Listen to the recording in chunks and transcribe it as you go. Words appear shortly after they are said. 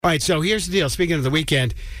All right, so here's the deal. Speaking of the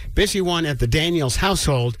weekend, busy one at the Daniels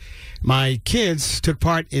household. My kids took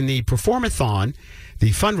part in the Performathon, the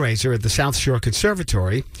fundraiser at the South Shore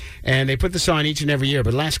Conservatory, and they put this on each and every year. But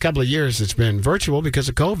the last couple of years, it's been virtual because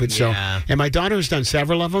of COVID. So, and my daughter has done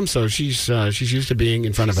several of them, so she's used to being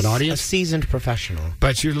in front of an audience. A seasoned professional.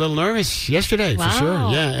 But she was a little nervous yesterday, for sure.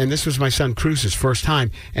 Yeah, and this was my son Cruz's first time.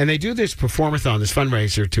 And they do this Performathon, this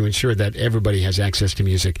fundraiser, to ensure that everybody has access to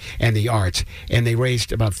music and the arts. And they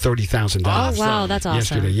raised about $30,000. Oh, wow, that's awesome.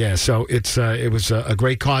 Yesterday, yeah. So it was a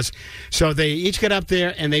great cause. So they each got up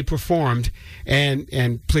there and they performed.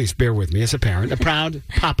 And please bear with me as a parent, a proud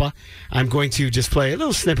papa. I'm going to just play a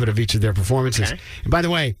little snippet of each of their performances. Okay. And by the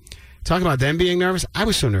way, talking about them being nervous, I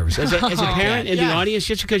was so nervous as a parent in the audience,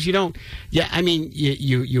 just because you don't. Yeah, I mean,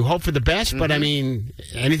 you hope for the best, but I mean,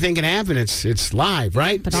 anything can happen. It's live,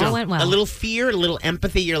 right? But all went well. A little fear, a little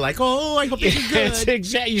empathy. You're like, oh, I hope you do good. It's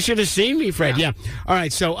exactly. You should have seen me, Fred. Yeah. All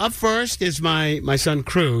right. So up first is my son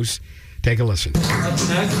Cruz. Take a listen. Up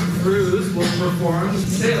next, Cruz will perform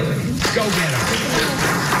Sailing. Go get him.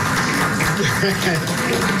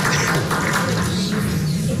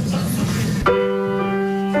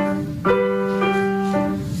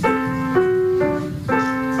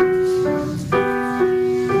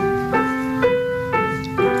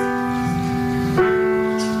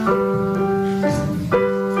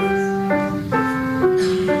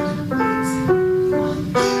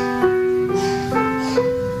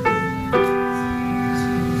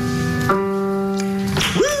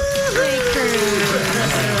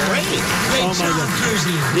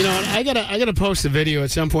 You know, I gotta post a video at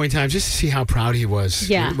some point in time just to see how proud he was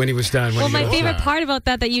when he was done. Well, my favorite part about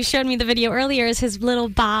that you showed me the video earlier is his little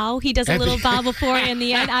bow. He does a little bow before in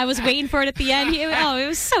the end. I was waiting for it at the end. It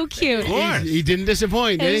was so cute. He didn't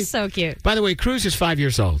disappoint. It was so cute. By the way, Cruz is 5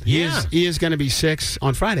 years old. He is going to be 6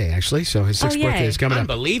 on Friday, actually. So his 6th birthday is coming up.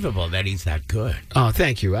 Unbelievable that he's that good. Oh,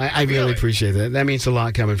 thank you. I really appreciate that. That means a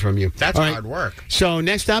lot coming from you. That's hard work. So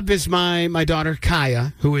next up is my daughter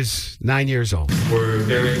Kaya, who is 9 years old. We're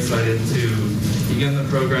very excited to begin the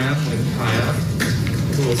program with Kaya,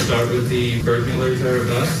 who will start with the Bergmuller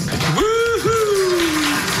Arabesque.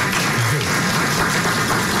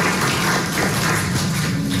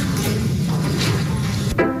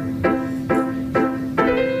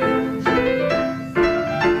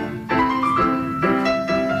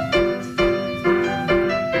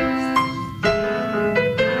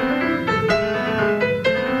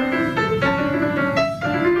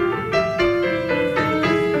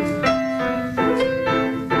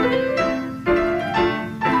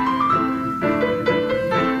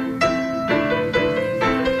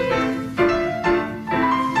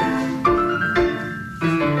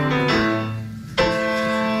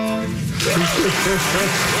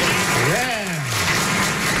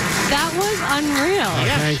 That was unreal.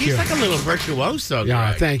 Yeah, she's like a little virtuoso.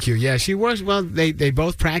 Yeah, thank you. Yeah, she was. Well, they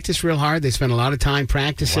both practice real hard. They spend a lot of time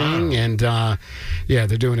practicing, and they're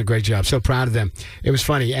doing a great job. So proud of them. It was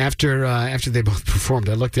funny after they both performed.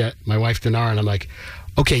 I looked at my wife Dinar, and I'm like,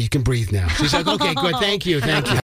 "Okay, you can breathe now." She's like, "Okay, good, thank you."